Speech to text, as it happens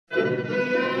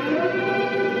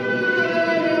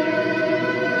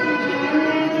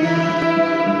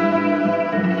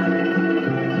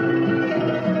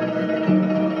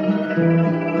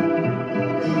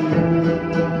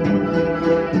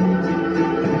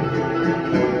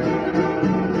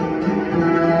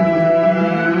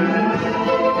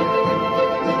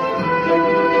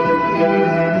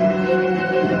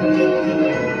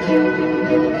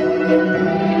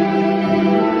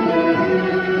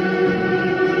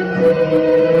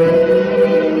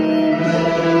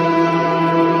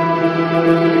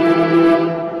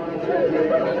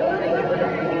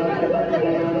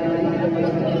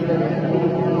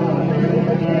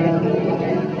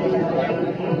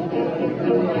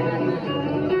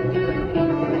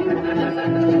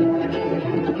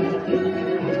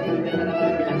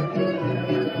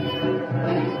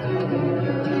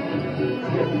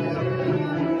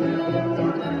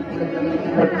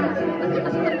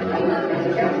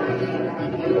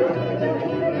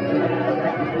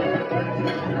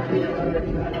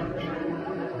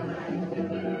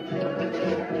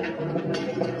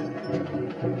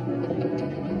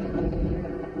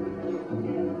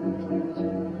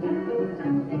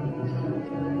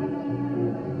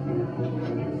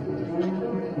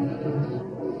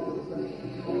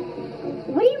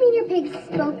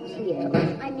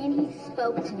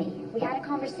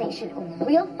A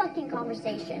real fucking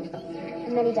conversation.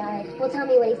 And then he died. Well, tell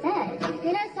me what he said.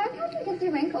 You know, sarcasm gives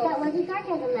you wrinkles. That wasn't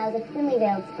sarcasm, that was a thinly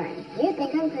veiled spring. You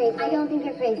think I'm crazy. I don't think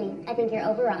you're crazy. I think you're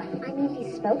overwrought. I mean,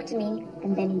 he spoke to me,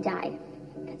 and then he died.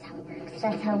 That's how it works.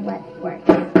 That's how what works.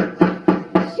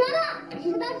 Shut up!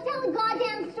 She's about to tell a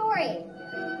goddamn story.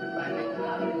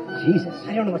 Jesus,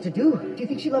 I don't know what to do. Do you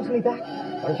think she loves me back?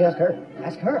 Why don't you ask her?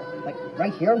 Ask her? Like,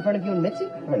 right here in front of you and Mitzi?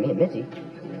 Or me and Mitzi.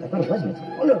 I thought it was Mitzi.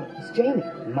 Oh, no, it's Jamie.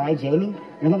 My Jamie?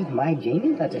 You're in love with my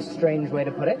Jamie? That's a strange way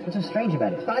to put it. What's so strange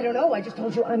about it? I don't know. I just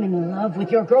told you I'm in love with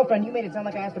your girlfriend. You made it sound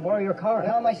like I asked to borrow your car.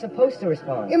 How am I supposed to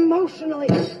respond? Emotionally.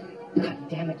 God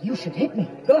damn it, you should hit me.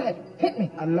 Go ahead, hit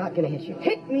me. I'm not gonna hit you.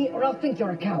 Hit me or I'll think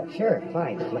you're a cow. Sure,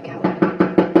 fine, I'm a cow.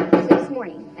 So this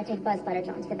morning, I take Buzz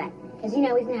Butterjohn to the vet. As you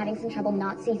know, he's been having some trouble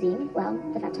not seizing. Well,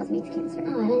 the vet tells me it's cancer.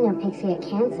 Oh, I didn't know pigs can get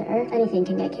cancer. Anything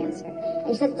can get cancer.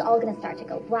 And she says it's all gonna start to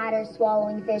go. Bladder,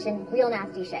 swallowing, vision, real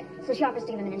nasty shit. So she offers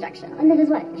to give him an injection. And that does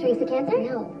what? Treats the cancer?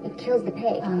 No, it kills the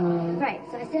pig. Right,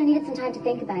 so I said I needed some time to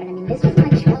think about it. I mean, this was my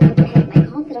childhood pet, my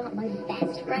confidant, my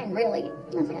best friend, really.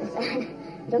 That's kind of sad.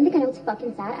 Don't think I know it's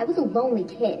fucking sad. I was a lonely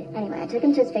kid. Anyway, I took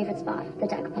him to his favorite spot, the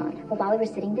duck pond. But while we were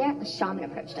sitting there, a shaman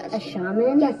approached us. A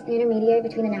shaman? Yes, an intermediary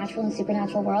between the natural and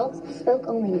supernatural worlds. Spoke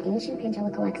only in ancient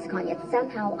Pangelical lexicon, yet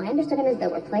somehow I understood him as though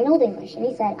we're plain old English, and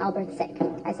he said, Albert's sick.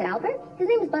 I said, Albert? His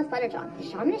name was Buzz Butterjohn. The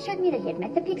shaman assured me that he had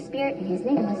met the pig spirit, and his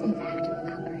name was, in fact,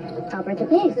 Albert. Albert the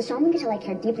pig. The shaman could tell I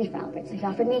cared deeply for Albert, so he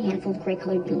offered me a handful of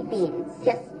gray-colored beans. Beans?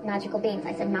 Yes, magical beans.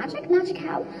 I said, magic? Magic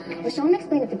how? The shaman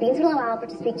explained that the beans would allow Albert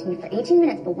to speak to me for 18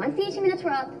 minutes, but once the 18 minutes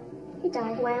were up, he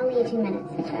died. Why only 18 minutes?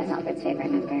 That was Albert's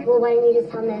favorite number. Well, why didn't you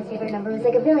just tell him that his favorite number was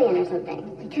like a billion or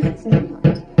something? Because it's not.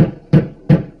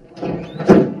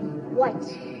 What?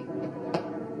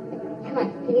 Come on,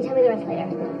 you can tell me the rest later.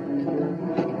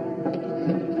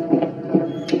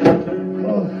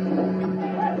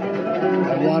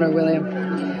 Water, William.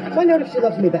 Find out if she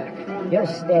loves me back. You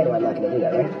understand why I'm not going to do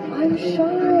that, right? I'm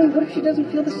shy. What if she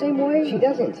doesn't feel the same way? She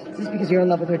doesn't. Is this because you're in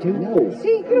love with her, too? No.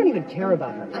 See, you don't even care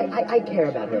about her. I care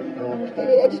about her.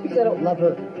 Just because I don't love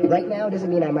her right now doesn't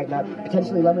mean I might not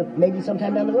potentially love her maybe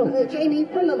sometime down the road. Jamie,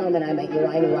 from the moment I met you,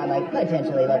 I knew I might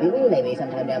potentially love you maybe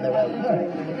sometime down the road. All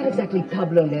right. Not exactly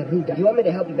Pablo Neruda. You want me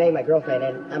to help you bang my girlfriend,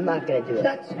 and I'm not going to do it.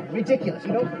 That's ridiculous.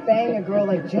 You don't bang a girl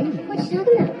like Jamie. What you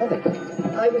talking about?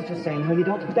 Nothing. I was just saying how you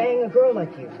don't bang a girl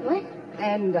like you. What?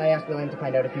 And I asked William to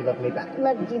find out if you love me back.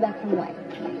 Loved you back from what?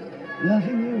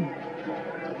 Loving you.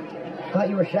 Thought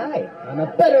you were shy. I'm a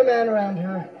better man around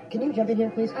her. Can you jump in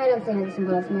here, please? I don't say no to some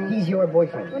boss, man. He's your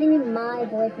boyfriend. What do you mean, my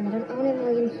boyfriend? I don't own him,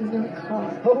 William. He's not a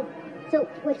car. Oh? So,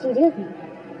 what do you do with me?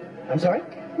 I'm sorry?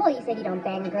 Well, you said you don't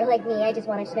bang a girl like me. I just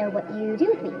wanted to know what you do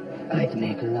with me. I'd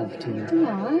make love to you.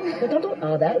 Aww. But don't do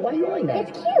all that. Why are you lying that?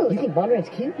 It's cute. You think Bonnerad's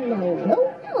cute? No.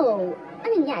 No? No. I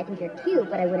mean, yeah, I think you're cute,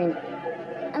 but I wouldn't...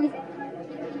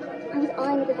 I was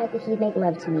eyeing with the fact that he'd make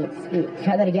love to me. It's sweet.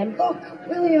 Try that again? Look,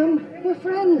 William, we're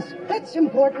friends. That's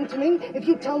important to me. If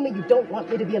you tell me you don't want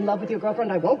me to be in love with your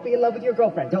girlfriend, I won't be in love with your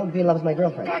girlfriend. Don't be in love with my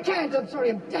girlfriend. I can't. I'm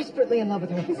sorry. I'm desperately in love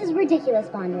with her. This is ridiculous,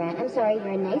 Bondrat. I'm sorry. You're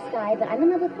a nice guy, but I'm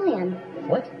in love with William.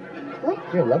 What?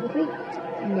 What? You're in love with me?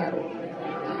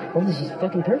 No. Oh, this is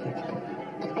fucking perfect.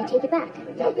 I take it back.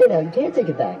 No, you can't take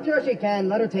it back. Sure she can.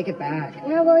 Let her take it back.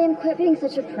 Now, William, quit being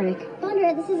such a prick.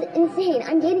 Bondrat, this is insane.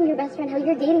 I'm dating your best friend. How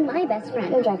you're dating my best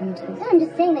friend. Don't drag me into this. No, I'm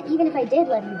just saying that even if I did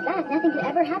love you back, nothing could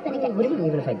ever happen again. What do you mean,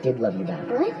 even if I did love you back?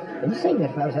 What? Are you saying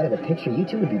that if I was out of the picture, you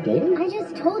two would be dating? I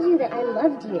just told you that I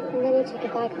loved you. And then you took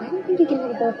it back. I don't think you can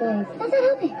have it both ways. That's not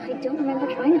helping. I don't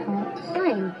remember trying hard.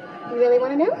 Fine. You really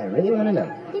want to know? I really want to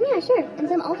know. Yeah, sure. In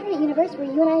some alternate universe where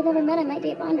you and I have never met, I might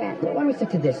date Bondrat. Well, why don't we stick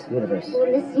to this universe? Well,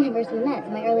 in this universe we met,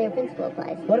 so my earlier principle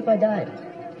applies. What if I died?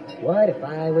 What if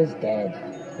I was dead?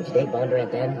 Did you date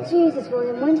Bondurant then? Jesus,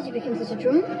 William, when did you become such a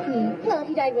drama queen? Well, if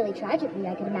he died really tragically,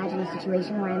 I could imagine a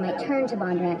situation where I might turn to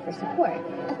Bondurant for support.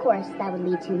 Of course, that would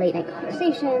lead to late-night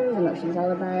conversations, emotions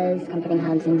all abuzz, comforting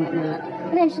hugs and whatnot.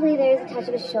 Eventually, there's a touch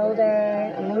of a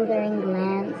shoulder, a lingering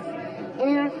glance, and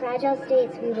in our fragile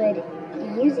states, we would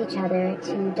use each other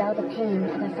to dull the pain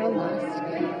of a friend lost.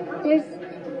 There's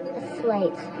a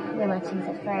slight reluctance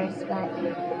at first, but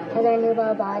as our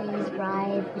nubile bodies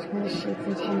writhe between the sheets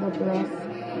in tangled bliss,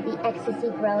 the ecstasy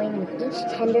growing with each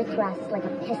tender thrust like a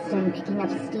piston picking up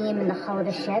steam in the hull of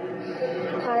a ship,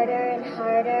 harder and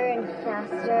harder and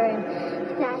faster and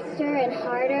faster and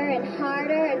harder and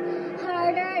harder and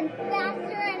harder and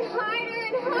faster and harder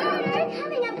and harder.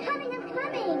 Coming, I'm coming, I'm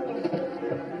coming.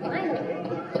 Finally.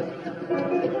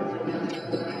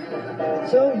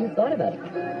 So, you thought about it?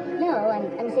 No,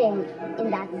 I'm saying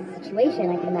in that situation,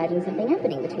 I can imagine something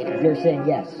happening between us. You're saying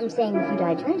yes. I'm saying if you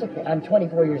died tragically. I'm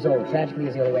 24 years old. Tragically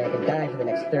is the only way I can die for the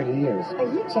next 30 years. Are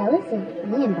you jealous of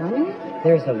me and Bonner?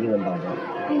 There is no you in Bondurant.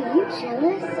 Are you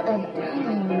jealous of our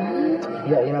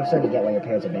love? I'm starting to get why your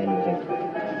parents abandoned you.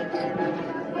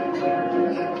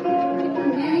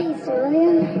 Nice,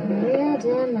 William. Real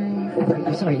damn nice.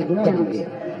 I'm sorry, no. Don't.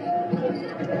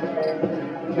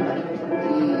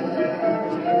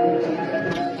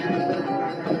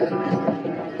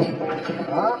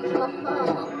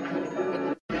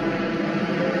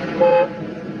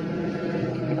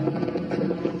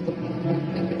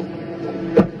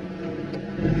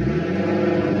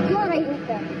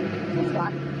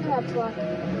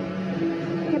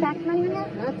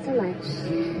 Not so much.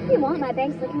 If you want, my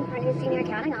bank's looking for a new senior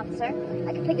accounting officer.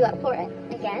 I could put you up for it.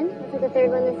 Again? This is the third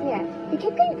one this year. You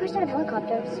keep getting pushed out of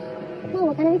helicopters. Well,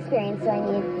 what kind of experience do I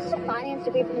need? Just a finance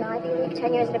degree from an Ivy League,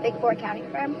 10 years at a Big Four accounting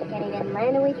firm. Can't even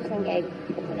land a waitressing gig.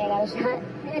 Okay, I got a shot.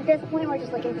 And at this point, we're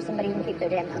just looking for somebody who can keep their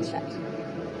damn mouth shut.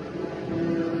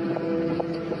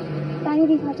 Buy me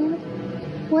beef hot dog?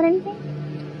 Want anything?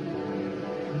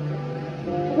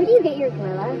 Where do you get your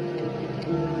gorilla?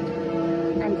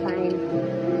 I'm fine.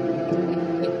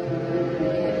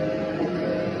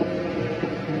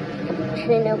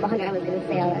 I didn't know Bondurant was going to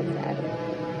say all that stuff.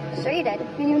 Sure you did. You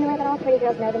didn't even know that all pretty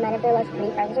girls know the men of their less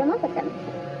pretty friends are in love with them.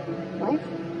 What?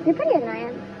 You're prettier than I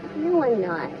am. No, I'm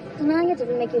not. Denying it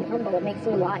doesn't make you humble. It makes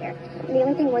you a liar. And the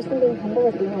only thing worse than being humble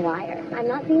is being a liar. I'm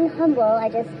not being humble. I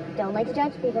just don't like to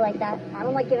judge people like that. I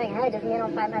don't like giving head. Doesn't mean I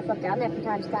don't find myself down there from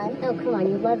time to time. Oh, come on.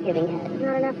 You love giving head.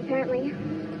 Not enough, apparently.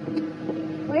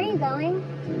 Where are you going?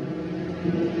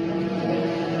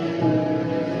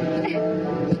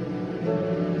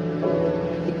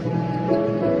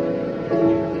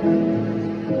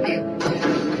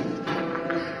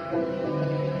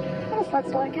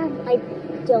 Let's work out. I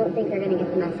don't think they're going to get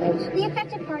the message. The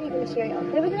effective party of the material.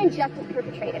 There was an injustice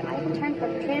perpetrated. I, in turn,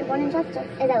 perpetrated one injustice.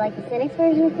 Is that like the cynic's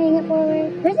version of paying it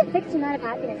forward? There's a fixed amount of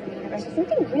happiness in the universe. If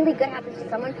something really good happens to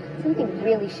someone, something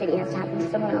really shitty has to happen to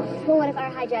someone else. Well, what if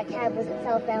our hijacked cab was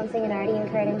itself bouncing an already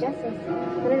incurred injustice?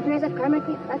 Then it appears that karma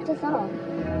can affect us all.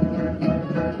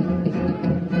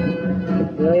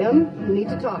 William, you need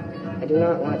to talk. I do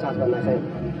not want to talk about my thing.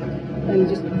 Then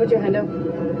just put your hand up.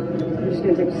 I'm just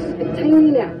going to take a tiny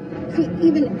nap. See,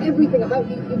 even everything about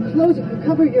you, you close it, you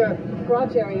cover your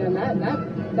crotch area, and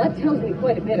that tells me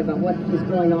quite a bit about what is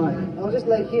going on. I'll just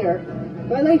lay here.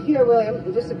 If I lay here, William,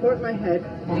 and just support my head.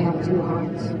 I have two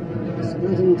hearts.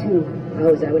 Split in two.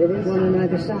 Oh, is that what it is? One on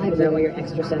either side. Is that why you're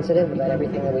extra sensitive about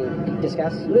everything that we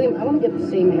discuss? William, I want to get the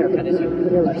same haircut as you.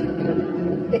 Put your left.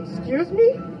 Excuse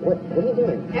me? What are you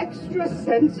doing? Extra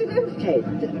sensitive? Hey.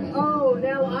 Oh,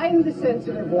 now I'm the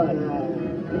sensitive one.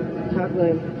 Talk,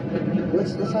 William.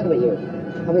 Let's talk about you.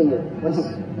 How about you?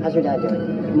 How's your dad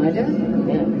doing? My dad?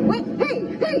 Yeah. What?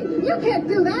 Hey! You can't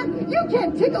do that! You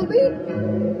can't tickle me!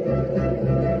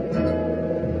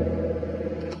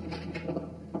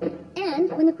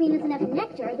 And when the queen has enough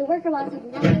nectar, the worker wasps have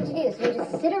nothing to do, so they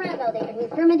just sit around all day drinking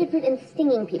fermented fruit and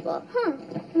stinging people. Huh.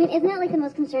 I mean, isn't that like the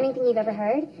most concerning thing you've ever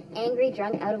heard? Angry,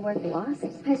 drunk, out-of-work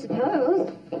wasps? I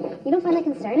suppose. You don't find that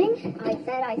concerning? I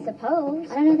said I suppose.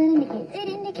 I don't know what that indicates. It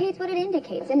indicates what it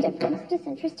indicates. Indifference,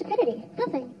 disinterest, stupidity.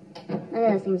 Nothing. None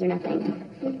of those things are nothing.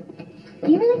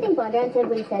 Do you really think Bondurant said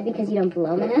what he said because you don't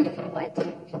blow him enough? What?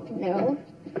 No.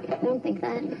 I don't think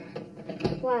that.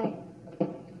 Why?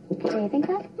 Do you think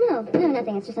that? No,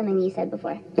 nothing. It's just something you said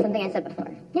before. Something I said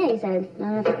before. Yeah, you said,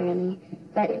 not enough apparently.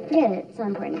 But forget it, it's not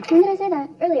important. When did I say that?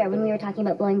 Earlier, when we were talking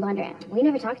about blowing Bondurant. We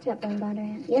never talked about blowing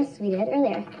Bondurant. Yes, we did,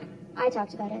 earlier. I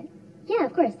talked about it. Yeah,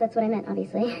 of course, that's what I meant,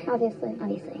 obviously. Obviously.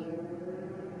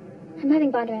 I'm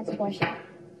having Bondurant's abortion.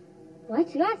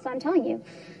 What? You asked, so I'm telling you.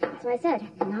 That's what I said.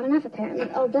 Not enough, apparently.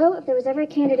 Although, if there was ever a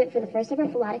candidate for the first ever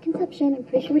phallic conception, I'm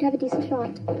pretty sure we'd have a decent shot.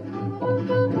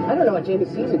 I don't know what Jamie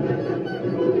sees in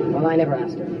you. Well, I never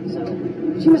asked her, so...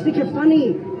 She must think you're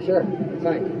funny. Sure,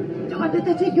 fine. Oh,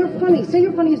 that's it, you're funny. Say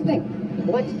your funniest thing.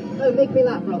 What? Make me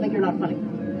laugh, or I'll think you're not funny.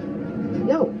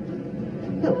 No.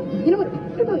 You know what?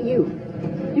 What about you?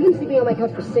 You've been sleeping on my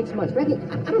couch for 6 months. Frankly,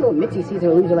 I don't know what Mitzi sees in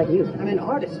a loser like you. I'm an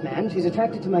artist, man. She's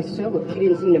attracted to my soul. She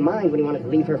didn't seem to mind when you wanted to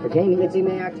leave her for Jamie. Mitzi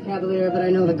may act cavalier, but I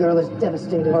know the girl is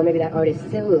devastated. Or maybe that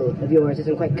artist soul of yours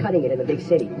isn't quite cutting it in the big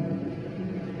city.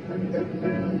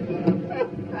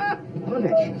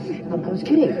 Conrad, I was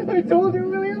kidding. I told you,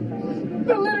 William.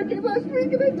 The letter came last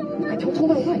week and I told her. I told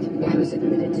her what? I was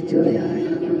admitted to Juilliard.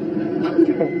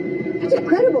 Conrad, that's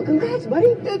incredible. Congrats, buddy.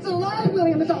 It's a lie,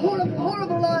 William. It's a horrible,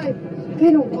 horrible lie.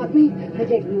 They don't want me. I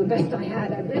gave them the best I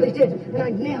had. I really did. And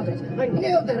I nailed it. I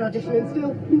nailed that audition and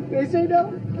still they say no.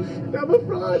 I'm a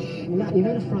fraud. You're not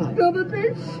a fraud. I'm a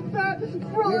big fat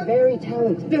fraud. You're very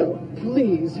talented. No,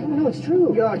 please. No, it's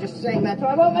true. You're just saying that so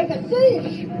I won't make a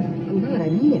scene. I'm not. I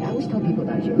mean it. I always tell people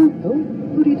about you.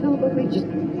 Who do you tell about me? Just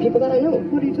people that I know.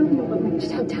 What do you tell them about me?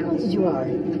 Just how talented you are.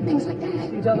 Things like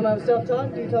that. You tell them I was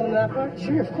self-taught? Do you tell them that part?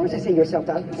 Sure, of course I say you're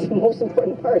self-taught. It's the most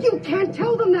important part. You can't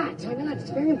tell them that! Why not?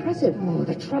 It's very impressive. Oh,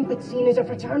 the trumpet scene is a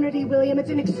fraternity, William. It's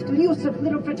an exclusive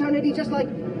little fraternity, just like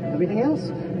everything else.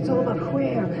 It's all about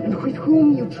where and with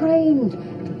whom you trained.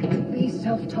 To be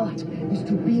self-taught is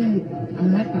to be a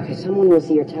leper. Okay, someone will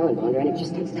see your talent, Bonder, and it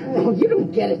just takes time. Oh, you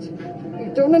don't get it.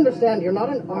 You don't understand. You're not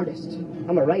an artist.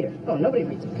 I'm a writer. Oh, nobody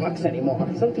reads books anymore.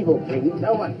 Some people read.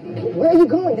 No one. Where are you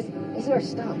going? This isn't our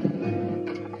stop.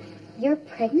 You're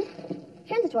pregnant?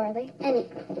 Transitorily. And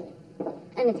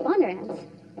it's Bondurant's.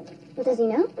 Well, does he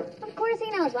know? Of course he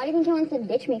knows. Why do you think he wants to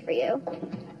ditch me for you?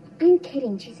 I'm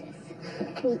kidding, Jesus.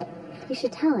 You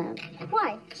should tell him.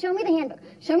 Why? Show me the handbook.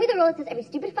 Show me the rule that says every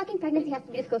stupid fucking pregnancy has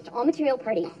to be disclosed to all material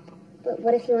parties. But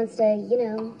what if he wants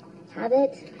to, have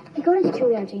it? He got into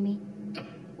Juilliard, Jamie.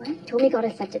 What? He told me he got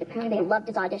accepted. Apparently they loved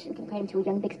his audition, compared him to a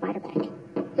young Big Spiderback.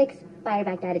 Big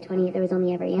Spiderback died at 28. There was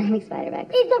only ever a young Big Spiderback.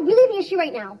 Is that really the issue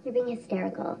right now? You're being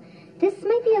hysterical. This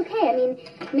might be okay. I mean,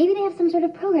 maybe they have some sort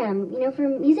of program, for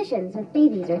musicians with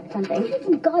babies or something. It's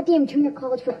some goddamn junior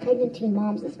college for pregnant teen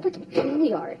moms. This is fucking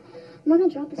Juilliard. I'm not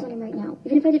gonna drop this on him right now,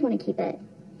 even if I did want to keep it.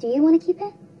 Do you want to keep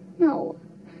it? No.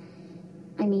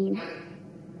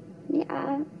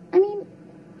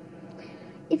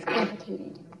 It's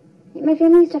complicated. My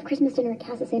family used to have Christmas dinner at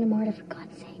Casa Santa Marta, for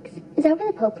God's sakes. Is that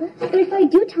where the Pope lives? But if I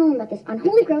do tell him about this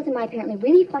unholy growth in my apparently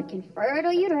really fucking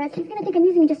fertile uterus, he's gonna think I'm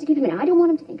using it just to keep him in. I don't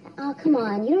want him to think that. Oh, come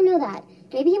on. You don't know that.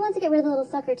 Maybe he wants to get rid of the little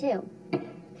sucker, too.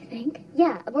 You think?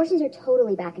 Yeah, abortions are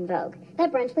totally back in vogue.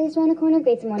 That brunch place around the corner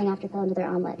grates the morning after pill into their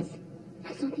omelets.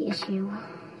 That's not the issue.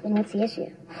 Then what's the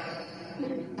issue? I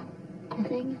don't know.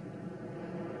 Nothing?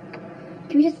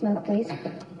 Can we just smoke, please?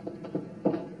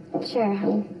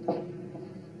 Sure,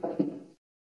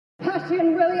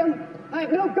 Passion, William! I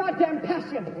have no goddamn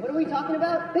passion! What are we talking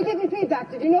about? They gave me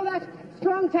feedback, did you know that?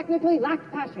 Strong technically,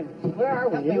 lacked passion. Where are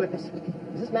we? Help me with this.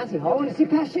 Is this Massey Hall? I want to see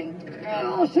passion.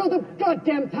 I'll show the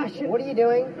goddamn passion. What are you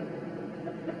doing?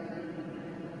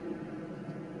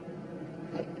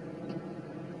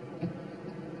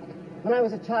 When I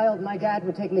was a child, my dad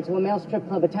would take me to a male strip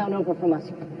club a town over from us.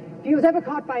 If he was ever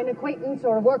caught by an acquaintance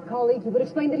or a work colleague, he would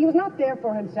explain that he was not there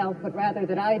for himself, but rather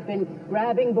that I had been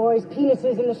grabbing boys'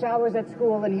 penises in the showers at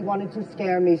school and he wanted to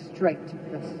scare me straight.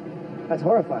 That's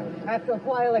horrifying. After a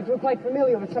while, I grew quite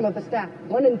familiar with some of the staff.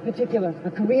 One in particular, a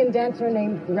Korean dancer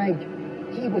named Greg.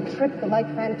 He would trip the like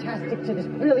fantastic to this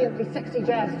brilliantly sexy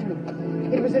jazz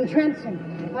tune. It was entrancing.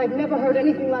 I'd never heard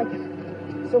anything like it.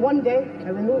 So one day, I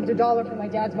removed $1 from my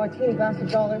dad's martini glass of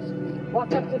dollars,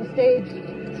 walked up to the stage,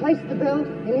 placed the bill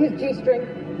in his G-string,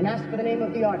 and asked for the name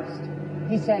of the artist.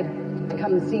 He said,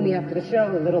 "Come and see me after the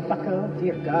show, little bucko."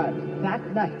 Dear God. That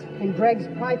night, in Greg's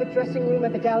private dressing room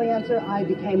at the Galliancer, I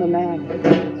became a man.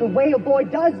 The way a boy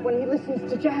does when he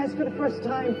listens to jazz for the first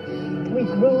time. We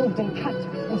grooved and cut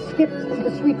and skipped to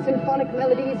the sweet symphonic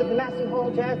melodies of the Massey Hall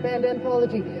Jazz Band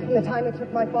Anthology in the time it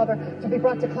took my father to be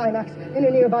brought to climax in a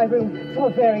nearby room for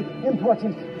very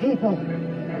important people.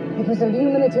 It was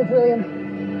illuminative, William,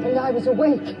 and I was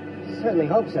awake. Certainly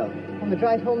hope so. On the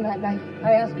drive home that night,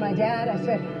 I asked my dad, I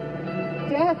said,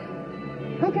 "Dad,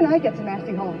 how can I get to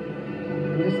Massey Hall?"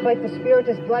 And despite the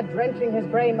spiritus blood drenching his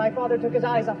brain, my father took his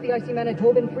eyes off the icy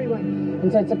Manitoban freeway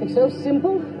and said something so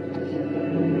simple,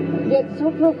 yet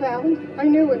so profound, I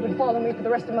knew it would follow me for the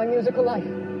rest of my musical life.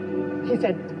 He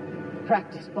said,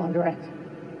 "Practice, Bondurant.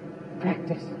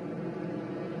 Practice."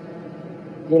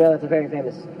 You know that's a very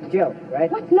famous joke, right?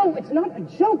 What? No, it's not a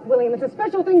joke, William. It's a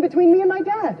special thing between me and my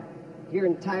dad. Your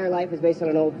entire life is based on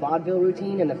an old vaudeville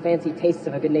routine and the fancy tastes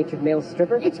of a good-natured male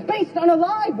stripper? It's based on a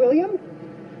lie, William.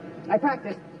 I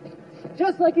practiced.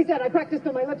 Just like you said, I practiced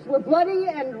till my lips were bloody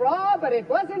and raw, but it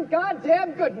wasn't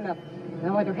goddamn good enough.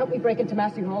 Now either help me break into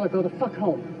Massey Hall or go the fuck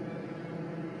home.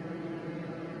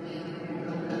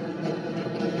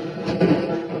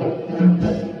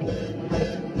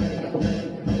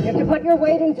 You have to put your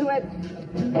weight into it.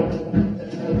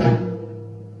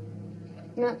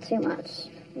 Not too much.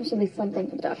 There should be something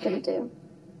for the doctor to do.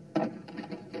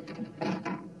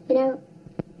 You know,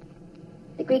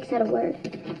 the Greeks had a word.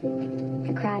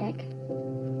 Socratic.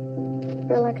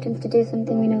 Reluctance to do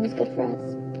something we know is good for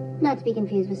us. Not to be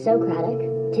confused with Socratic.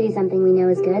 To do something we know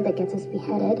is good that gets us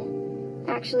beheaded.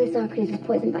 Actually, Socrates was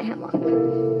poisoned by hemlock.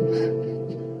 Those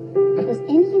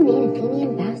inhumane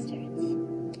Athenian bastards.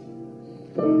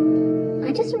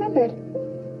 I just remembered.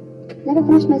 Never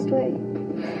finished my story.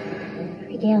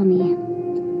 Regale me.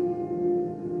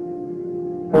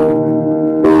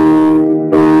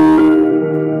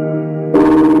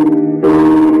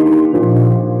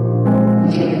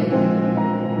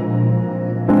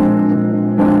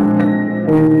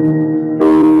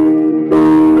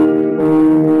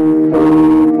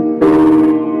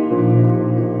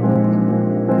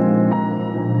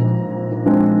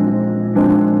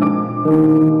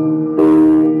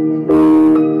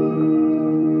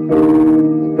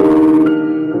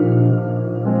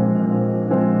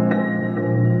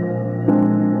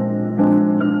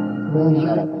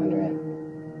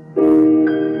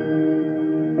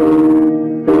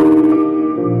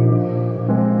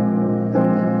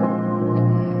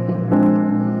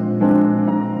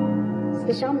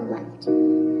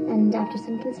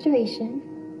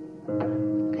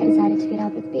 I decided to feed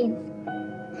Albert beans.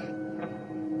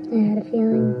 I had a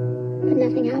feeling, but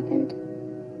nothing happened.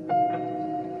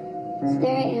 So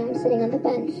there I am, sitting on the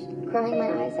bench, crying my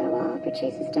eyes out while Albert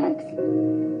chases ducks.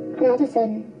 And all of a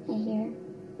sudden, I hear,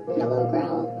 in a low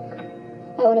growl,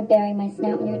 I want to bury my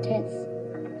snout in your tits.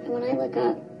 And when I look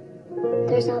up,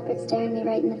 there's Albert staring me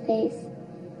right in the face.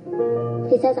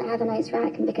 He says I have a nice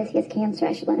rack, and because he has cancer,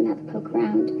 I should let him have a poke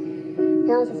around.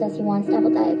 He also says he wants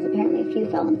deviled eggs. Apparently a few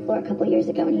fell on the floor a couple years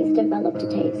ago and he's developed a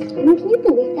taste. I mean, can you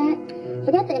believe that?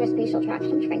 Forget the interspecial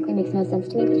attraction, which frankly makes no sense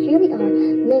to me, but here we are,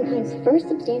 mankind's first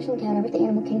substantial encounter with the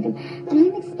animal kingdom, and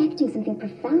I'm expecting something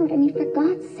profound. I mean, for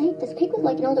God's sake, this pig was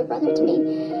like an older brother to me.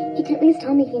 He could at least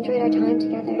tell me he enjoyed our time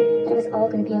together, that it was all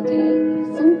going to be okay.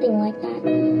 Something like that.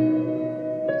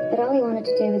 But all he wanted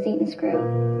to do was eat and screw.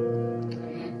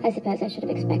 I suppose I should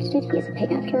have expected it. He is a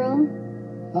pig after all.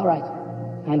 All right.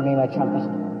 Hand me my trumpet.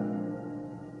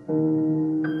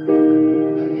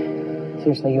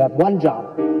 Seriously, you have one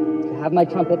job. To have my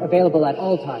trumpet available at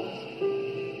all times.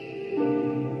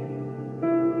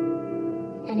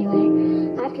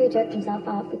 Anyway, after he jerked himself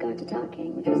off, we got to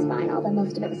talking, which was fine, although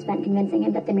most of it was spent convincing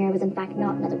him that the mirror was in fact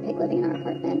not another pig living in our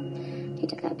apartment. He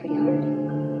took that pretty hard.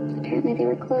 Apparently they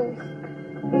were close.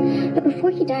 But before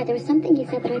he died, there was something he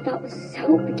said that I thought was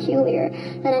so peculiar.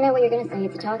 And I know what you're going to say.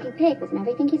 It's a talking pig. Wasn't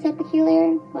everything he said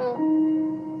peculiar? Well,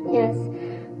 yes.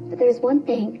 But there was one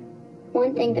thing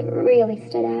that really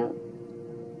stood out.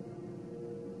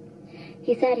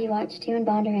 He said he watched you and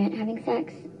Bondurant having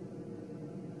sex.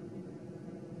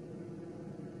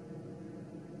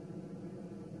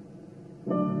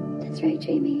 That's right,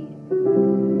 Jamie.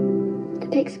 The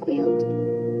pig squealed.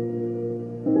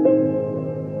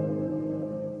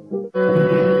 When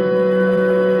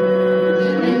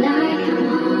I come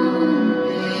home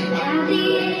at the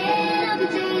end of the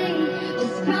day,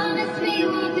 just promise me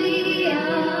we'll be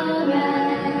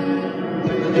alright.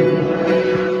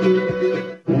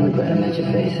 I'm really glad I met your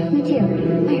face. Me too.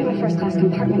 I have a first-class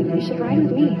compartment. You should ride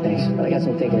with me. Thanks, but I got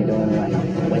some thinking to do on right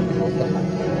now. Wait, hold on.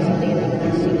 Something in the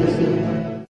CBC.